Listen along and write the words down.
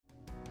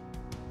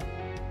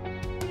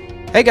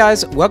Hey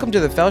guys, welcome to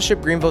the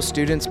Fellowship Greenville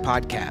Students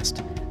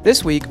Podcast.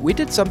 This week, we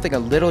did something a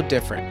little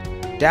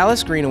different.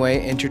 Dallas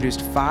Greenaway introduced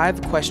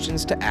 5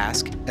 questions to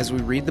ask as we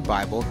read the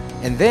Bible,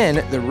 and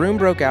then the room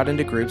broke out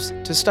into groups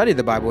to study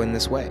the Bible in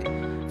this way.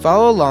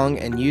 Follow along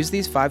and use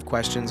these 5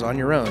 questions on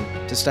your own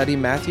to study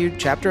Matthew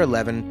chapter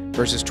 11,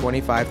 verses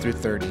 25 through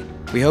 30.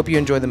 We hope you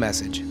enjoy the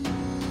message.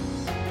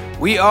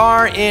 We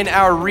are in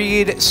our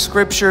Read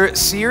Scripture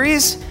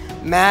series.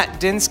 Matt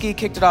Dinsky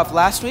kicked it off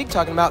last week,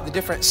 talking about the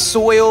different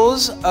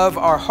soils of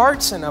our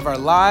hearts and of our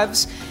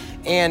lives.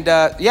 And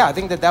I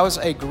think that was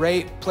a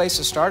great place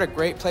to start, a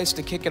great place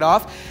to kick it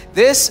off.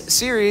 This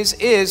series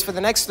is, for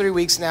the next 3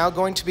 weeks now,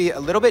 going to be a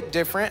little bit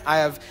different. I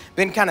have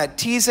been kind of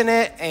teasing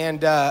it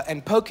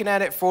and poking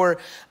at it for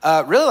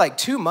really like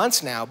 2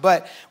 months now.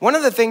 But one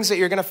of the things that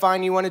you're going to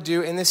find you want to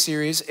do in this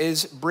series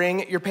is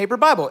bring your paper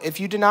Bible. If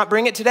you did not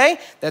bring it today,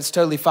 that's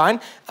totally fine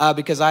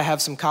because I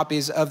have some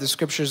copies of the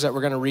scriptures that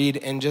we're going to read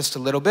in just a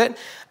little bit.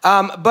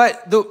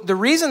 But the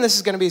reason this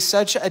is going to be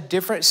such a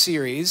different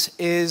series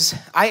is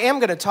I am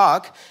going to talk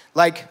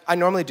like I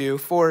normally do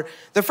for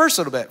the first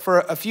little bit, for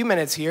a few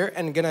minutes here,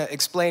 and going to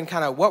explain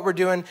kind of what we're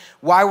doing,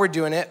 why we're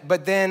doing it.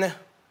 But then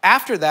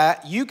after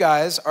that, you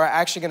guys are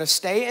actually going to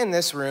stay in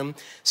this room,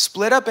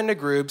 split up into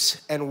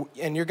groups, and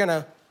you're going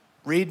to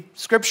read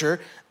scripture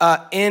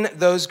in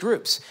those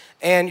groups.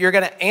 And you're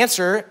going to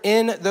answer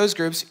in those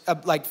groups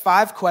like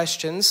 5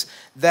 questions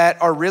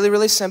that are really,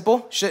 really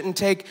simple, shouldn't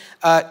take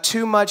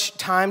too much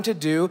time to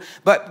do,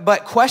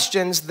 but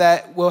questions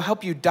that will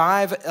help you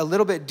dive a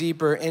little bit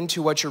deeper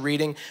into what you're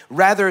reading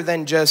rather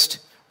than just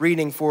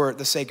reading for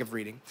the sake of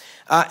reading.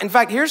 In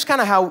fact, here's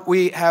kind of how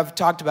we have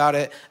talked about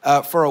it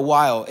for a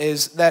while,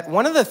 is that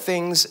one of the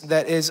things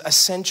that is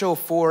essential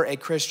for a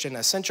Christian,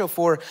 essential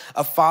for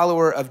a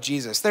follower of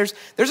Jesus, there's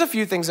a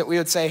few things that we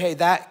would say, hey,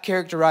 that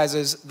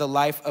characterizes the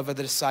life of a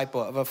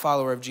disciple, of a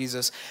follower of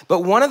Jesus. But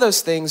one of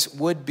those things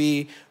would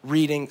be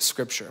reading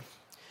Scripture.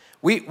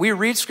 We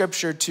read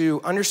Scripture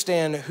to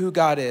understand who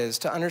God is,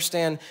 to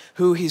understand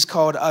who He's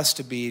called us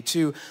to be,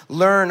 to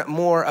learn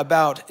more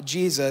about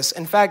Jesus.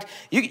 In fact,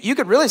 you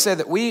could really say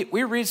that we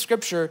read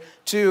Scripture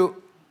to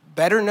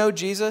better know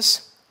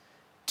Jesus,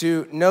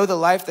 to know the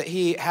life that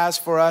He has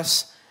for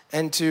us,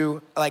 and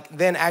to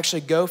then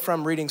actually go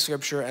from reading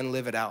Scripture and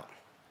live it out.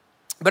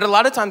 But a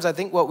lot of times I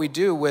think what we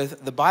do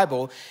with the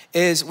Bible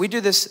is we do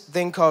this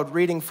thing called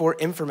reading for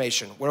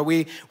information, where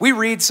we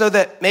read so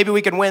that maybe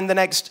we can win the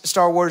next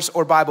Star Wars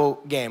or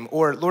Bible game,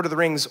 or Lord of the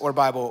Rings or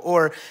Bible,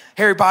 or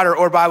Harry Potter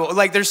or Bible.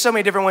 Like there's so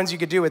many different ones you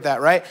could do with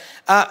that, right?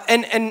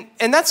 And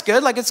that's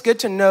good. Like it's good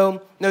to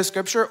know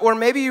Scripture. Or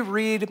maybe you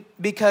read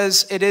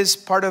because it is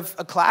part of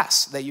a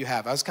class that you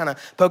have. I was kind of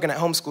poking at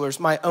homeschoolers.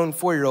 My own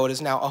 4-year-old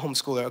is now a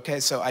homeschooler, okay?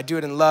 So I do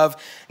it in love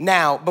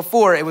now.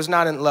 Before, it was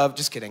not in love.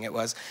 Just kidding, it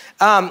was.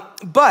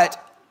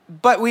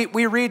 But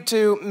we read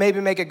to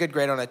maybe make a good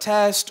grade on a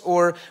test,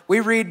 or we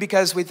read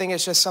because we think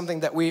it's just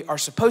something that we are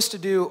supposed to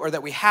do or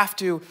that we have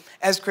to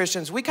as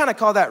Christians. We kind of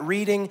call that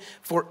reading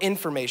for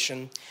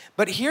information.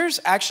 But here's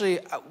actually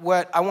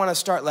what I want to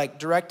start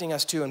directing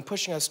us to and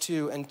pushing us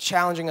to and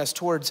challenging us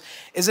towards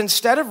is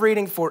instead of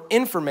reading for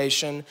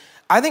information,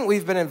 I think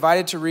we've been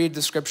invited to read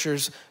the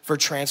scriptures for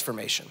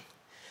transformation.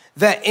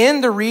 That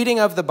in the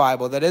reading of the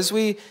Bible, that as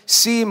we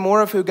see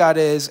more of who God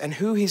is and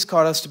who He's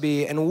called us to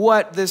be and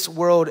what this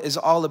world is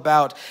all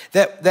about,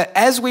 that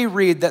as we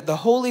read, that the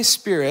Holy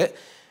Spirit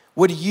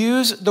would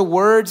use the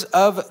words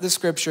of the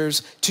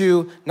scriptures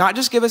to not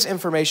just give us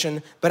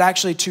information, but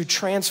actually to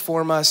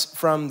transform us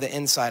from the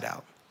inside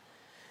out.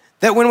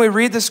 That when we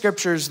read the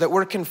scriptures, that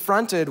we're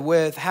confronted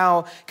with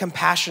how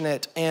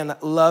compassionate and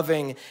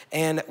loving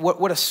and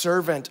what a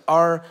servant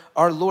our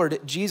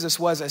Lord Jesus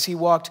was as He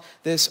walked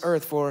this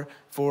earth for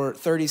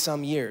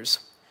 30-some years.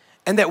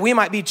 And that we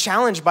might be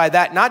challenged by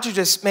that, not to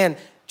just, man,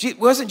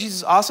 wasn't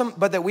Jesus awesome?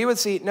 But that we would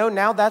see, no,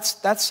 now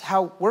that's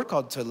how we're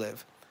called to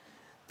live.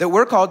 That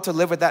we're called to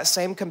live with that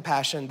same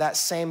compassion, that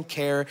same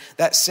care,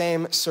 that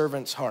same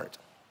servant's heart.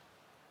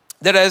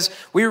 That as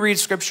we read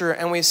scripture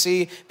and we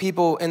see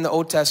people in the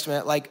Old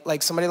Testament,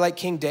 like somebody like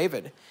King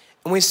David,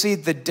 and we see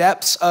the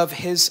depths of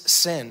his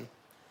sin,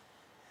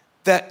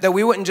 that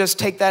we wouldn't just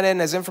take that in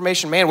as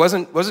information. Man,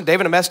 wasn't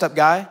David a messed up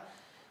guy?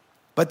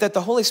 But that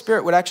the Holy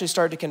Spirit would actually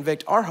start to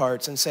convict our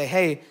hearts and say,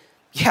 hey,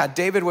 yeah,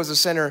 David was a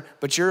sinner,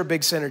 but you're a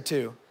big sinner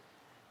too.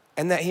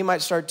 And that He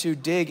might start to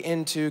dig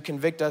into,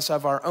 convict us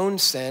of our own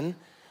sin,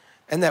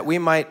 and that we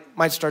might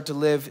start to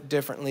live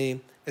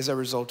differently as a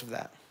result of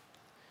that.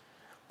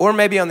 Or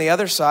maybe on the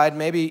other side,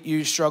 maybe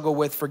you struggle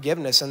with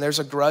forgiveness and there's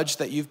a grudge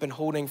that you've been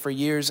holding for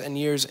years and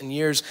years and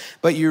years,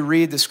 but you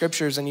read the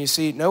scriptures and you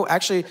see, no,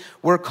 actually,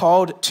 we're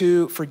called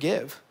to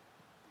forgive.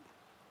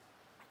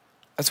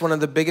 That's one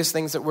of the biggest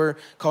things that we're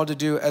called to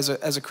do as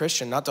a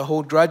Christian, not to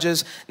hold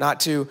grudges,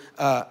 not to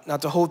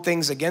hold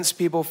things against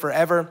people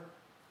forever,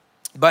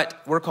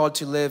 but we're called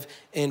to live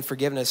in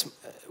forgiveness.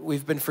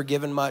 We've been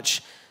forgiven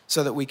much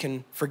so that we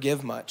can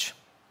forgive much.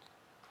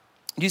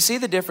 Do you see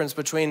the difference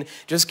between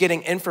just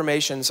getting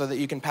information so that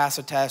you can pass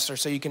a test or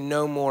so you can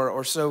know more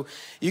or so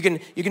you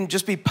can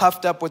just be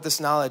puffed up with this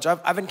knowledge?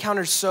 I've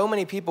encountered so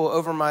many people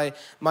over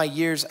my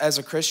years as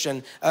a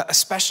Christian,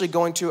 especially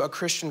going to a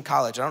Christian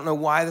college. I don't know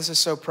why this is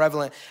so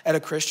prevalent at a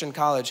Christian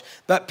college,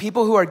 but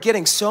people who are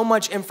getting so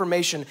much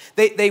information,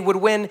 they would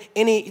win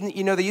any,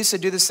 they used to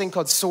do this thing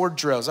called sword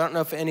drills. I don't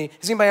know if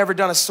has anybody ever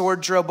done a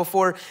sword drill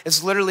before?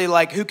 It's literally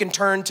like who can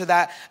turn to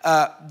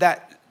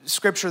that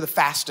scripture the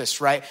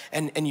fastest, right?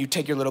 And you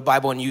take your little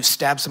Bible and you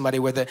stab somebody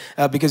with it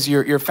because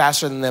you're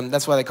faster than them.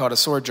 That's why they call it a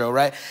sword drill,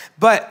 right?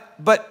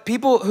 But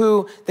people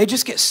who, they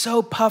just get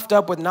so puffed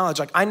up with knowledge.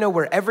 Like, I know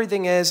where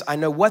everything is. I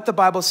know what the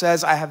Bible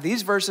says. I have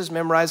these verses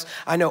memorized.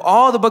 I know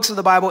all the books of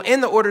the Bible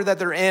in the order that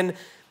they're in,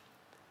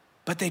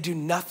 but they do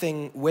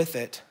nothing with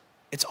it.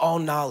 It's all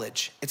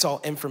knowledge. It's all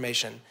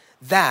information.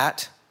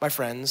 That, my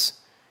friends,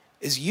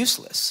 is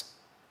useless.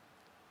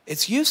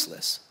 It's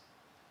useless.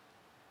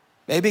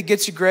 Maybe it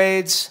gets you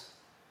grades.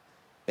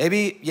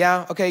 Maybe,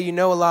 you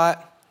know a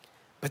lot.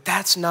 But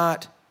that's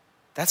not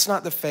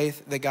the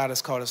faith that God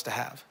has called us to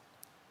have.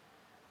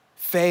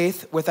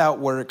 Faith without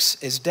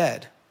works is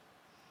dead.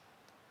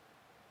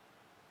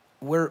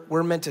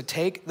 We're meant to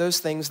take those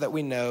things that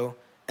we know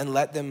and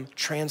let them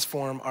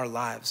transform our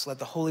lives. Let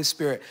the Holy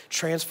Spirit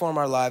transform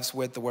our lives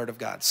with the Word of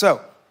God.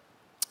 So,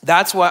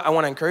 that's what I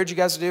want to encourage you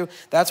guys to do.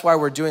 That's why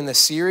we're doing this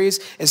series,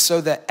 is so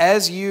that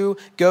as you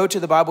go to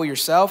the Bible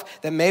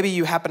yourself, that maybe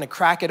you happen to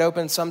crack it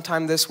open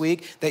sometime this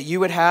week, that you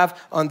would have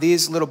on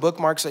these little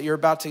bookmarks that you're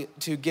about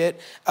to get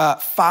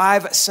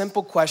 5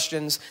 simple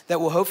questions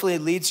that will hopefully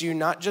lead you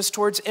not just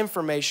towards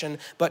information,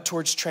 but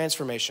towards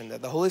transformation.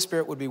 That the Holy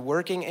Spirit would be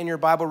working in your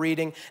Bible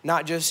reading,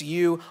 not just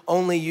you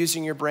only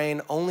using your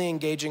brain, only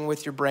engaging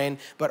with your brain,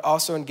 but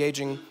also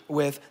engaging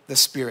with the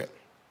Spirit.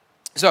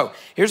 So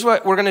here's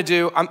what we're going to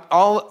do.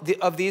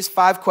 Of these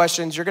 5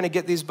 questions, you're going to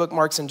get these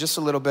bookmarks in just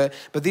a little bit,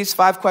 but these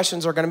 5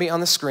 questions are going to be on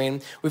the screen.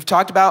 We've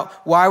talked about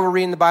why we're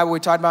reading the Bible. We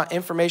talked about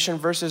information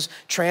versus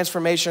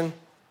transformation.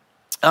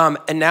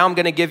 And now I'm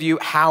going to give you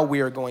how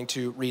we are going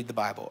to read the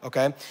Bible,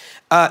 okay?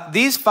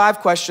 These 5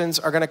 questions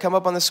are going to come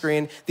up on the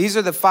screen. These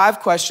are the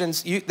 5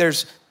 questions.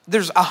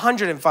 There's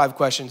 105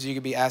 questions you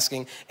could be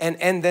asking,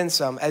 and then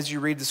some as you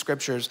read the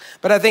scriptures.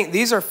 But I think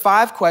these are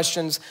 5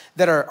 questions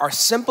that are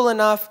simple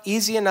enough,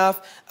 easy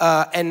enough,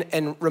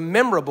 and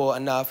rememberable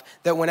enough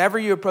that whenever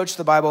you approach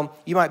the Bible,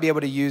 you might be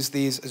able to use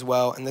these as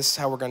well, and this is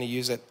how we're going to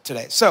use it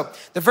today. So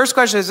the first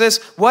question is this: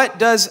 what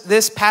does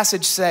this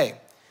passage say?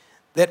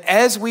 That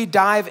as we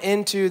dive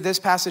into this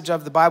passage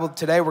of the Bible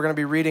today, we're going to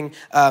be reading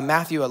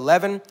Matthew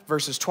 11,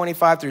 verses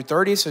 25 through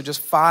 30, so just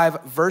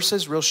 5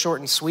 verses, real short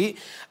and sweet.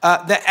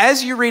 That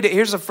as you read it,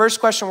 here's the first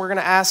question we're going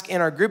to ask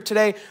in our group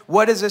today: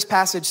 what is this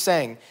passage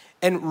saying?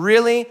 And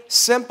really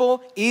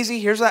simple, easy,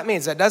 here's what that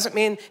means. That doesn't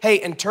mean,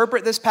 hey,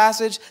 interpret this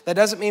passage. That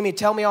doesn't mean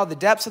tell me all the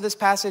depths of this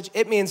passage.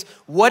 It means,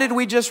 what did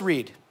we just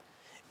read?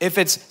 If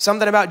it's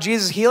something about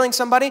Jesus healing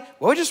somebody,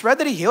 well, we just read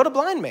that he healed a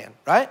blind man,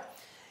 right?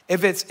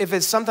 If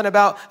it's something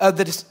about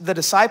the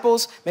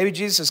disciples, maybe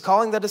Jesus is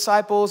calling the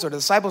disciples or the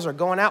disciples are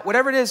going out,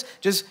 whatever it is,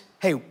 just,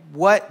 hey,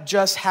 what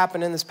just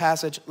happened in this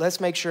passage?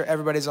 Let's make sure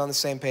everybody's on the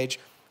same page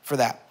for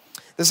that.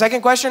 The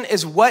second question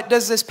is, what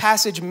does this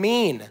passage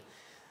mean?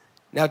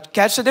 Now,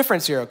 catch the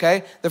difference here,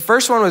 okay? The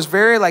first one was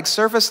very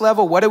surface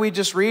level. What did we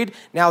just read?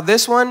 Now,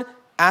 this one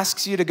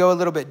asks you to go a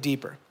little bit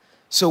deeper.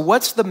 So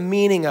what's the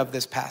meaning of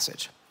this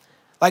passage?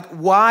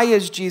 Why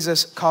is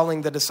Jesus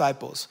calling the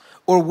disciples?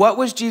 Or what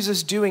was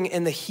Jesus doing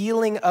in the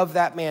healing of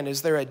that man?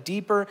 Is there a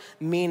deeper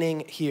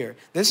meaning here?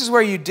 This is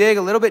where you dig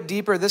a little bit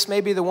deeper. This may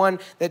be the one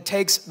that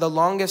takes the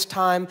longest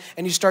time,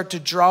 and you start to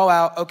draw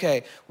out,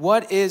 okay,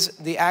 what is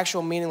the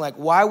actual meaning like?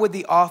 Why would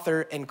the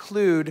author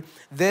include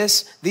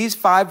these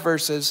 5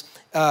 verses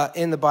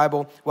in the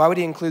Bible? Why would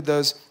he include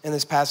those in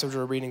this passage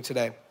we're reading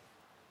today?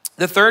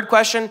 The third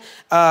question,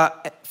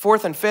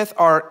 4th and 5th,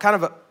 are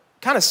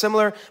kind of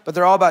similar, but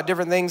they're all about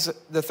different things.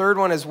 The third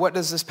one is, what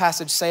does this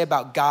passage say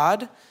about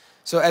God?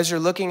 So as you're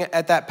looking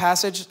at that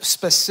passage,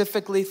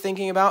 specifically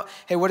thinking about,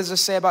 hey, what does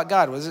this say about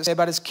God? What does it say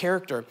about his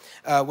character?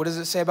 What does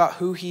it say about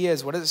who he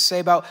is? What does it say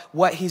about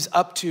what he's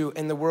up to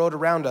in the world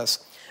around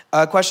us?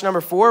 Question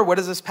number 4, what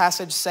does this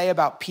passage say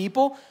about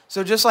people?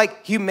 So just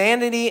like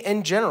humanity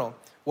in general,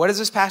 what does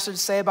this passage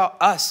say about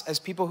us as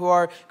people who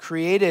are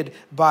created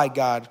by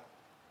God?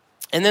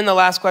 And then the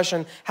last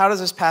question, how does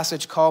this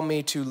passage call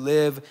me to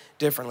live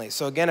differently?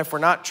 So again, if we're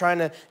not trying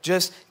to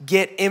just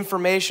get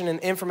information and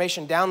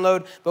information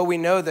download, but we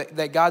know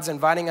that God's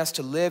inviting us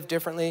to live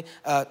differently,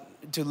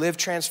 to live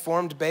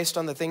transformed based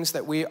on the things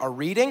that we are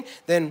reading,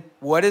 then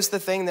what is the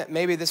thing that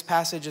maybe this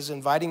passage is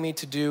inviting me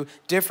to do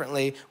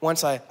differently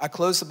once I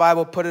close the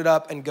Bible, put it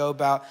up, and go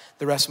about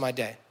the rest of my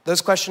day?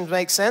 Those questions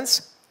make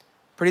sense?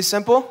 Pretty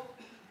simple?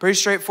 Pretty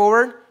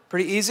straightforward?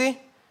 Pretty easy?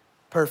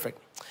 Perfect.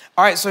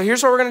 All right, so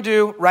here's what we're going to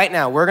do right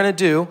now. We're going to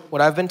do what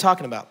I've been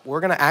talking about. We're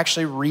going to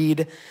actually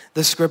read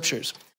the scriptures.